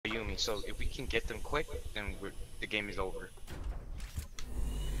so if we can get them quick, then the game is over.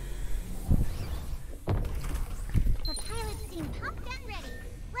 The pilots seem pumped and ready.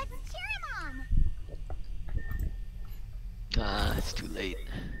 Let's cheer him on. It's too late.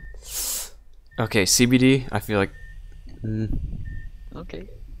 Okay, CBD. I feel like. Okay.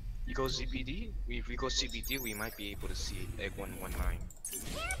 You go CBD. If we go CBD, we might be able to see Egg 119.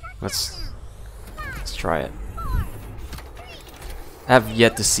 Let's try it. I have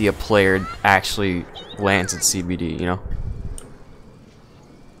yet to see a player actually lands at CBD. You know.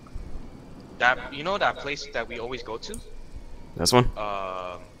 That that place that we always go to. This one.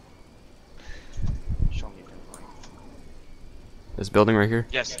 Show me that one. This building right here.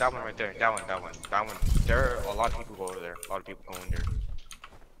 Yes, that one right there. That one. There are a lot of people go over there. A lot of people go in there.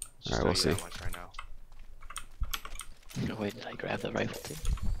 Alright, we'll see. Right now. Oh, wait, did I grab the rifle too?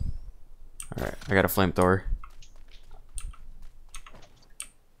 Alright, I got a flamethrower.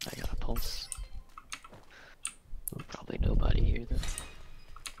 I got a pulse. Probably nobody here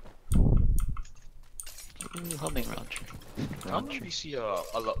though. Ooh, humming launcher. You see a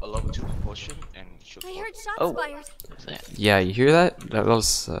level 2 potion and shoot. I heard shots Oh. fired. What's that? Yeah, you hear that? That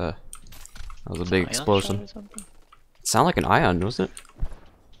was a big Ion explosion. shot or something? It sounded like an ion, wasn't it?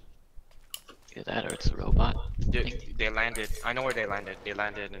 Either that or it's a robot. They landed. I know where they landed. They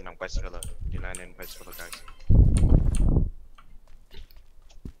landed in West Villa. They landed in West Villa, guys.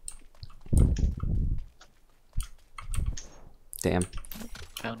 Damn.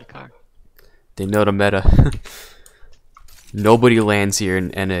 Found a car. They know the meta. Nobody lands here in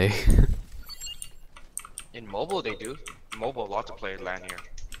NA. In mobile, they do. Mobile, lots of players land here.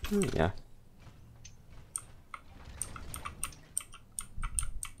 Yeah.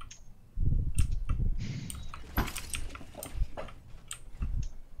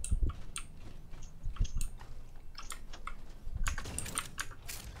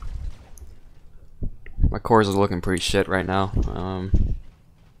 My cores are looking pretty shit right now.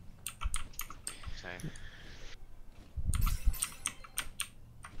 Same.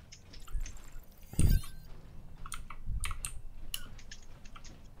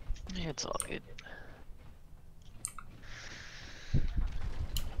 Yeah, it's all good.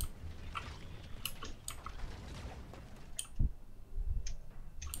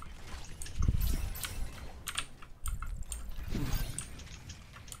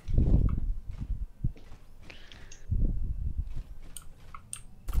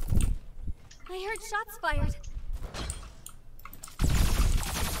 I heard shots fired.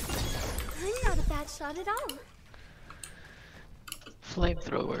 I'm not a bad shot at all.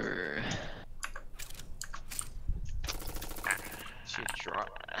 Flamethrower. Should drop.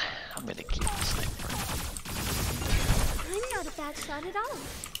 I'm gonna keep this sniper. I'm not a bad shot at all.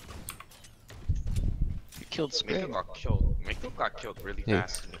 You killed Mako Spring. got killed. Mako got killed really Yeah.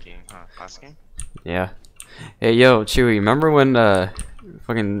 fast in the game, huh? Last game. Yeah. Hey, yo, Chewy, remember when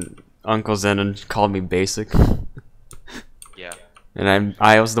fucking Uncle Zenon called me basic? Yeah. And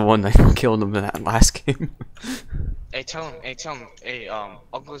I was the one that killed him in that last game. Hey, tell him. Hey,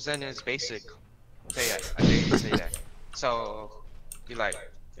 Uncle Zen is basic. Say that. I think you say that. So, be like,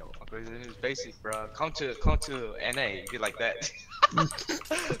 yo, Uncle Zen is basic, bro. Come to NA. Be like that.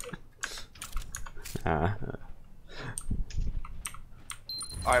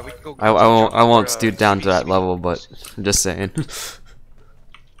 Alright, we can go. I won't stoop down to that level, but I'm just saying.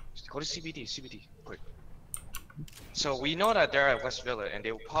 Go to CBD, quick. So we know that they're at West Villa, and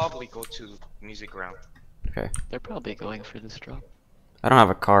they will probably go to Music Ground. Okay. They're probably going for this drop. I don't have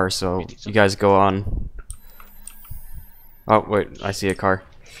a car, so you guys go on. Oh wait, I see a car.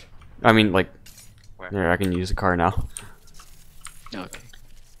 I mean, like, Where? here, I can use a car now. Okay.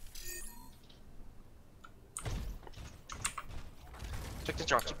 Take the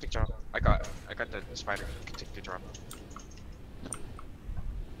drop. I got the spider. You can take the drop.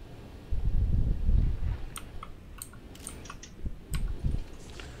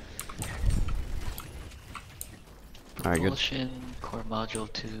 Alright, good. Propulsion, core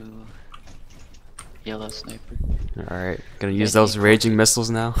module 2, yellow sniper. Alright, gonna use those raging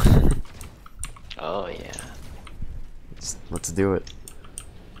missiles now. Oh yeah. Let's do it.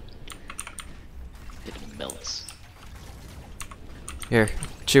 It melts. Here,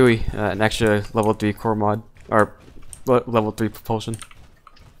 Chewy, an extra level 3 core mod, or level 3 propulsion.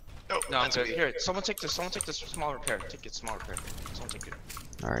 No, I'm good. Here, someone take this small repair. Take it, small repair. Someone take it.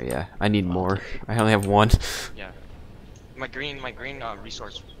 Alright, yeah, I need more. I only have one. Yeah. My green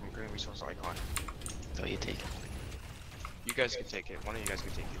resource icon. Oh, you take it. You guys can take it. One of you guys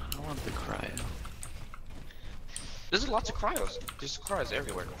can take it. I want the cryo. There's lots of cryos. There's cryos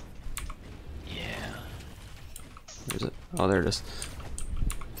everywhere. Yeah. Where's it? Oh, there it is.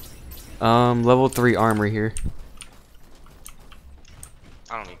 Level 3 armor here.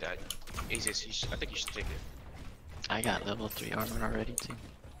 I don't need that. Aziz, I think you should take it. I got level 3 armor already too.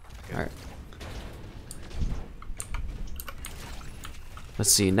 Alright.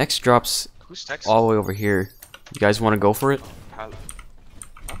 Let's see, next drop's Who's texting? all the way over here. You guys want to go for it? Huh?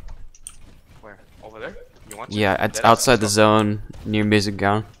 Where? Over there? You want to? Yeah, it's Dead outside ass the stuff? zone near Music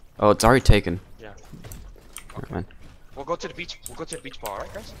Gown. Oh, it's already taken. Yeah. Never mind. We'll go to the beach. We'll go to the beach ball,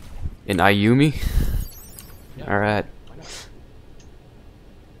 alright, guys? In Ayumi? Yeah. Alright. Why not?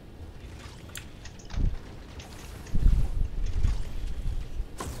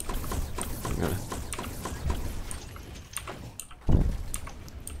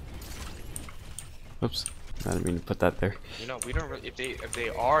 Oops. I didn't mean to put that there. You know, we don't. If they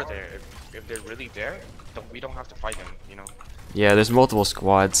are there, if they're really there, we don't have to fight them. You know. Yeah, there's multiple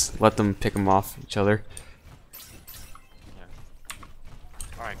squads. Let them pick them off each other. Yeah.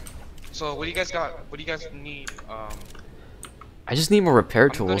 All right. So what do you guys got? What do you guys need? I just need more repair I'm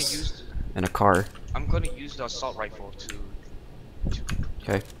gonna tools use. and a car. I'm gonna use the assault rifle to.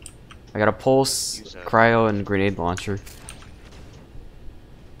 Okay. I got a pulse, Use that. cryo, and grenade launcher.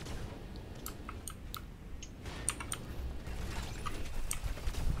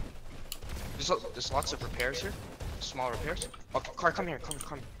 There's lots of repairs here. Small repairs. Oh, car, come here,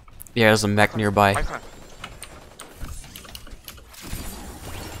 come. Yeah, there's a mech nearby. I can't.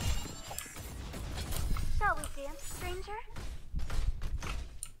 Shall we dance, stranger?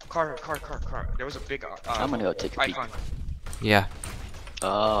 Car. There was a big. I'm gonna go take a peek. icon. Yeah.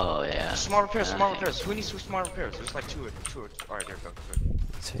 Oh yeah. Small repairs, small Ah, repairs. Who needs two small repairs? There's like two. Alright, there we go. Good.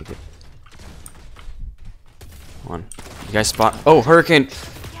 Take it. One. You guys spot. Oh, hurricane!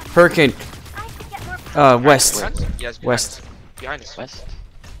 Hurricane! I could get more West. Behind us? Yes, behind West. us. Behind us. West.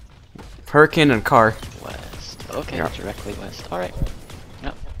 Hurricane and car. West. Okay, Yeah. directly west. All right.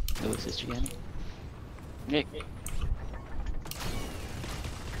 Yep. Lewis is Gianni. Nick.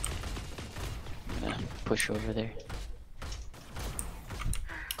 I'm gonna push over there.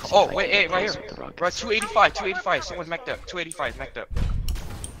 See Oh, if I wait, can hey, get right close here. with the rockets. Right, 285. Someone's mech'd up. 285 mech'd up.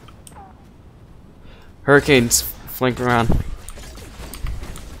 Hurricane's flanking around.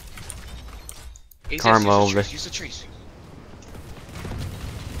 Aziz, Karma use the over. trees, use the trees.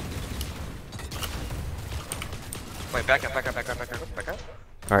 Wait, back up.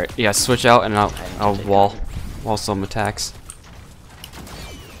 Alright, yeah, switch out and I'll take wall cover. some attacks.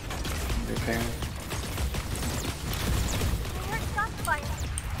 Repairing. I heard shots fired.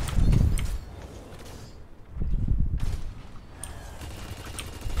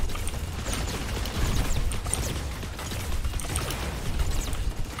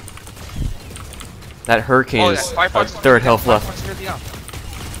 That hurricane Oh, is yeah, a third health left.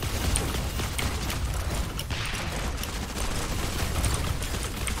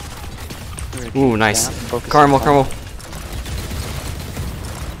 Ooh, nice. Down, focus on Caramel. Nope,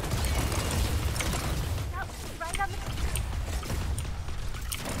 right on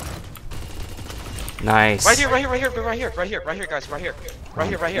the Nice. Right here, guys, right here.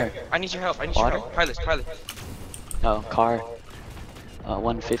 I need your help, Water? Pilot. Oh, car.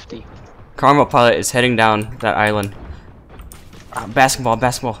 150. Karma pilot is heading down that island. Basketball.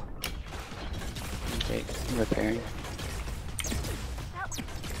 Okay, repairing.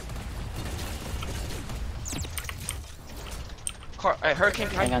 Hurricane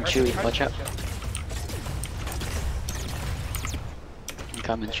behind Hang on, hurricane Chewie. behind. Watch out. I'm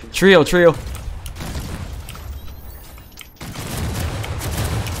coming, Chewie. Trio.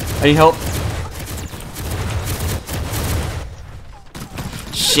 I need help.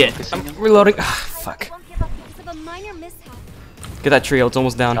 Shit. Focusing him. Reloading. Ah, fuck. won't give up because of a minor mishap. Get that trio. It's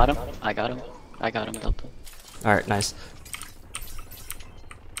almost down. Got him. I got him, Delta. Alright, nice.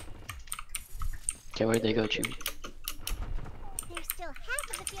 Okay, where'd they go, Chewie? There's still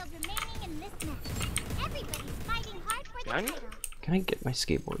half of the field remaining in this match. Everybody's fighting hard for the Behind you? title. Can I get my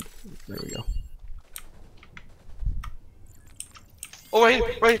skateboard? There we go. Oh, right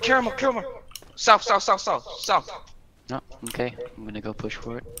here, caramel. South. No, okay. I'm gonna go push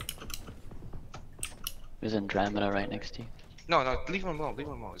for it. There's Andromeda right next to you. No, leave him alone.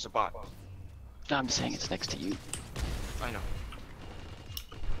 It's a bot. No, I'm saying it's next to you. I know.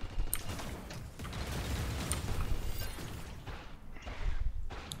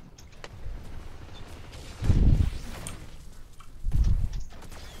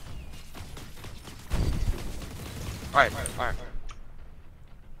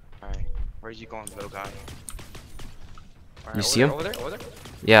 Alright. Where's you going, little guy? Alright, You see him? Over there?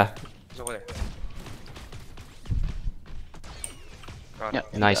 Yeah. He's over there. Yeah,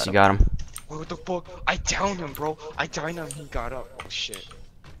 Nice, you got him. What the fuck? I downed him, bro. He got up. Oh shit.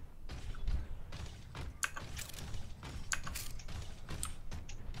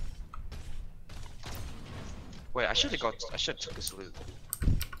 Wait, I should have got. I should have took this loot.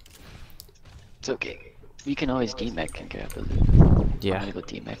 It's okay. We can always DMech and grab the loot. I'm Yeah. gonna go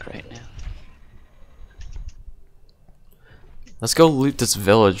DMech right now. Let's go loot this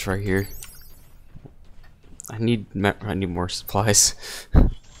village right here. I need more supplies.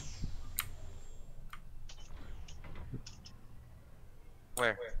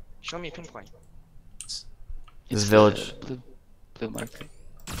 Where? Show me a pinpoint. This It's village. the blue marker.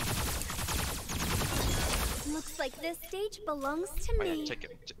 Looks like this stage belongs to Oh, yeah, me. take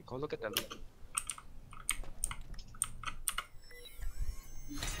it. Go look at that loot.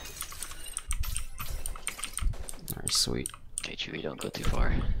 Alright, sweet. Okay, Chewie, don't go too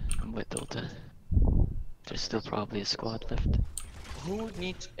far. I'm with Delta. There's still probably a squad left. Who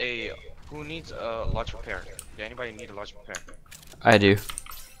needs a large repair? Yeah, anybody need a large repair? I do.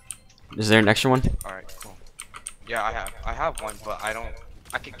 Is there an extra one? All right, cool. Yeah, I have one, but I don't.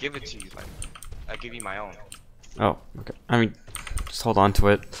 I could give it to you. Like, I give you my own. Oh, okay. I mean, just hold on to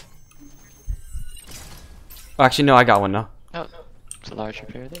it. Oh, actually, no, I got one now. Oh, it's a large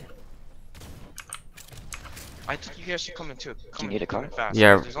repair there. I think you guys should come in too. Come need a car? fast.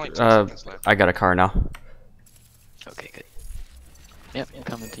 Yeah, There's only 10 seconds left. I got a car now. Okay, good. Yep, I'm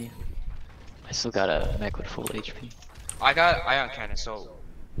coming to you. I still got a mech with full HP. I got ion cannon, so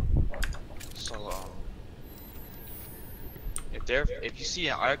if you see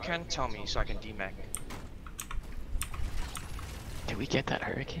an ion cannon, tell me so I can demech. Did we get that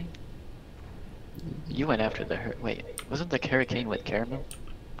hurricane? You went after the wait, wasn't the hurricane with caramel?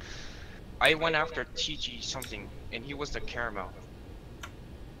 I went after TG something, and he was the caramel.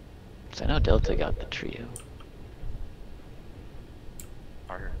 So I know Delta got the trio.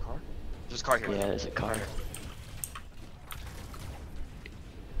 Car here, car? There's a car here. Yeah, there's a car.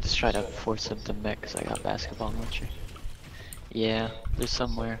 Just try to force him to mech because I got basketball launcher. Yeah, there's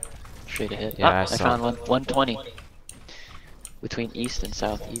somewhere straight ahead. Yeah, Ah, I I saw found one. 120. Between east and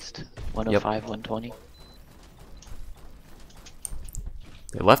southeast. 105, 120.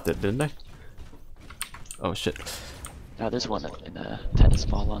 They left it, didn't they? Oh shit. Oh, there's one in a tennis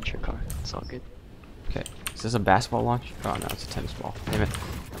ball launcher car. It's all good. Okay. Is this a basketball launch? Oh no, it's a tennis ball. Damn it.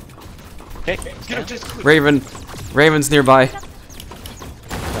 Okay, Get him, just quick. Raven! Raven's nearby.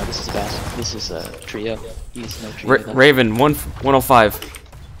 No, this is this is a trio. He's no trio. though. Raven, 105.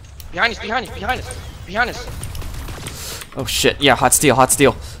 Behind us, behind us, behind us, behind us. Oh shit, yeah, hot steel, hot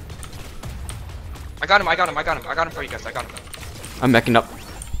steel. I got him, I got him, I got him, I got him for you guys, I got him. I'm meching up.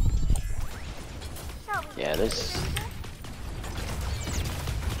 Yeah, there's.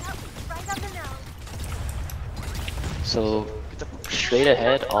 Right on the nose. So, straight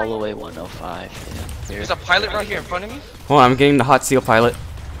ahead, all the way 105. Yeah, There's a pilot right here in front of me. Hold on, I'm getting the hot steel pilot.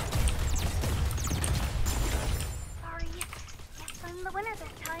 Sorry. Guess I'm the winner this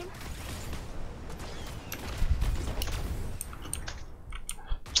time.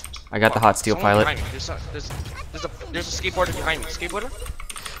 I got the hot steel Someone pilot. behind me. There's a skateboarder behind me. Skateboarder?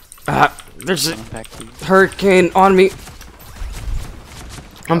 There's a coming back to you. hurricane on me.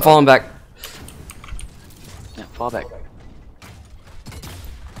 I'm falling back. Yeah, fall back.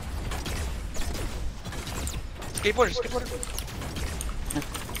 Skateboarder, skateboarder.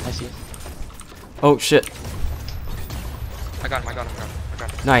 I see it. Oh shit. I got him, I got him, I got him. I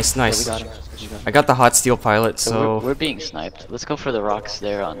got him. Nice, Yeah, nice. we got him. We got him. I got the hot steel pilot, So so we're being sniped. Let's go for the rocks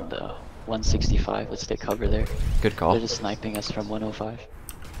there on the 165. Let's take cover there. good They're call. just sniping us from 105.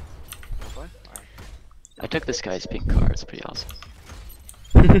 What? Alright. I took this guy's pink car. It's pretty awesome.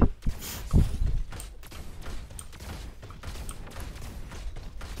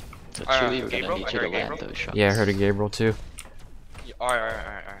 So Chewie, we're Gabriel? gonna need I you to heard land Gabriel. those shots. Yeah, I heard of Gabriel too. Alright.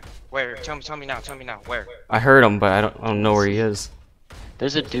 Where? Tell me now, where? I heard him, but I don't know where he is.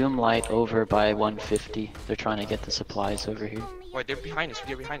 There's a Doom light over by 150. They're trying to get the supplies over here. Wait, they're behind us,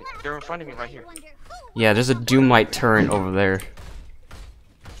 They're in front of me right here. Yeah, there's a Doomlight turret over there.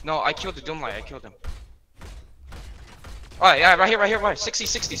 No, I killed the Doomlight, I killed him. Alright, yeah, right here. 60.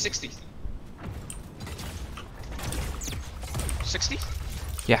 60?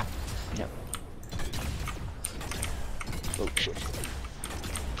 Yeah. Yep. Oh shit.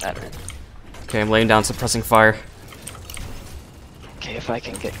 That hurt. Okay, I'm laying down suppressing fire. Okay, if I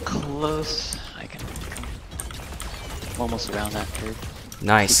can get close, I can come. I'm almost around that curve.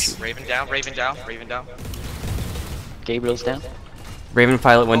 Nice. Raven down. Gabriel's down. Raven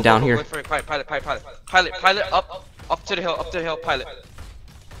pilot went down here. Wait for it, pilot, up to the hill, pilot.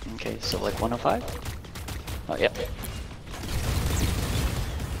 Okay, so like 105? Oh, yep.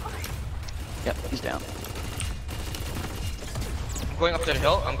 Yep, he's down. I'm going up to the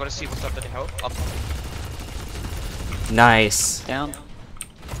hill, I'm gonna see what's up to the hill. Up. Nice. Down.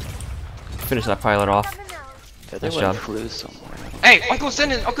 Finish that pilot off. On the nose. Yeah, they Nice went job. flew somewhere. Hey, Uncle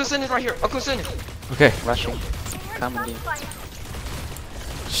Zenon right here. Uncle Zenon. Okay. Rushing. Coming in.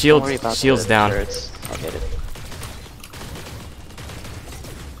 Shield. Don't worry about Shield's the down. turrets. I'll get it.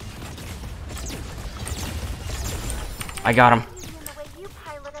 I got him. Using the way you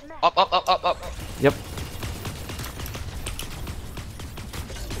pilot a mech. Up. Yep.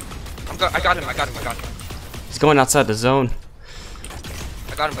 I got him. He's going outside the zone.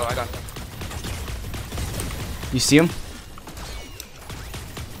 I got him, bro. I got him. You see him?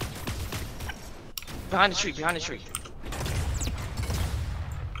 Behind the tree.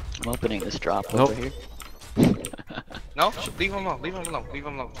 I'm opening this drop Nope. over here. No? Leave him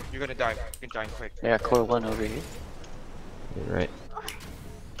alone. You're gonna die. You're gonna die quick. Yeah, core 1 over here. You're right.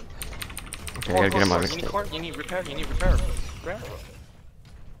 Okay, I gotta get him out of You need here. core? You need repair?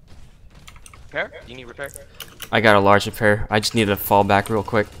 Repair? You need repair? I got a large repair. I just need to fall back real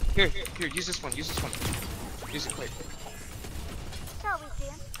quick. Here, use this one. Use it quick. Shall we,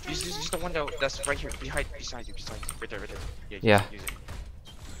 Sam? Use the one that's right here, beside you. Right there. Yeah. Use it.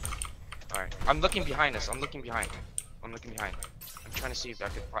 Alright. I'm looking behind us. I'm trying to see if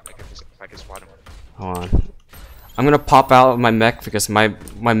I can spot him. Hold on. I'm gonna pop out of my mech because my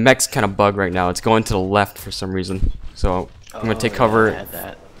mech's kind of bugged right now. It's going to the left for some reason. So I'm gonna take cover. Yeah, I had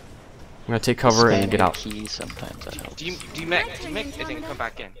that. I'm gonna take cover and get Spamming out. Key sometimes that helps. Do you mech, and then come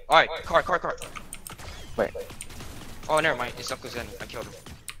back in. Alright, car. Wait. Oh, never mind. It's Uncle Zen. I killed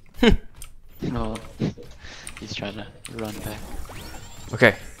him. No. He's trying to run back.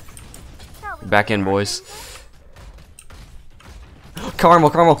 Okay, Shall we? back in, boys.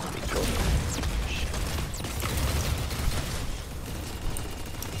 Caramel.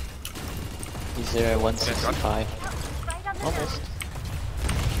 He's there at 165. Right on the Almost.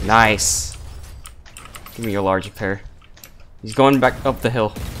 Nice. Give me your large repair. He's going back up the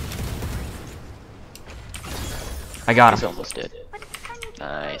hill. I got He's him. almost dead.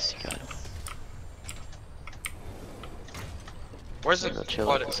 Nice, you got him. Where's Go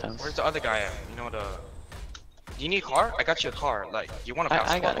chill at this house. where's the other guy at? You know the. Do you need a car? I got you a car. Like, you want a I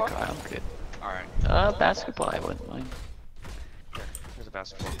basketball got a car? car, I'm good. Alright, Basketball, I wouldn't mind. here's a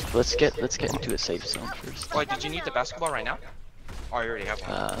basketball. Let's get into a safe zone first. Oh, did you need the basketball right now? Oh, you already have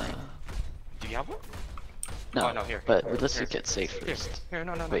one. Do you have one? No, Oh, no, here. but let's Here. get safe Here, first.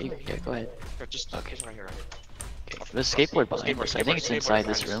 no. Wait, yeah, go ahead. Here, just Okay. right here. Okay. There's a skateboard behind us. I think it's inside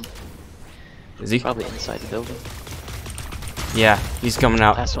this room. Is he? Probably inside the building. Yeah, he's coming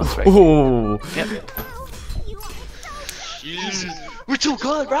out. Last one's right. Ooh. Yep. You are so Jesus, we're too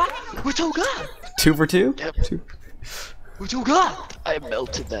good, bro. We're too good. 2 for 2? Yep. 2. We're too good. I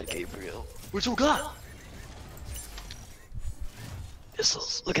melted that Gabriel. We're too good.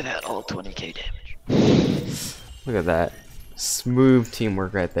 Missiles. Look at that, all 20k damage. Look at that. Smooth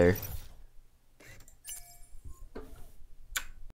teamwork right there.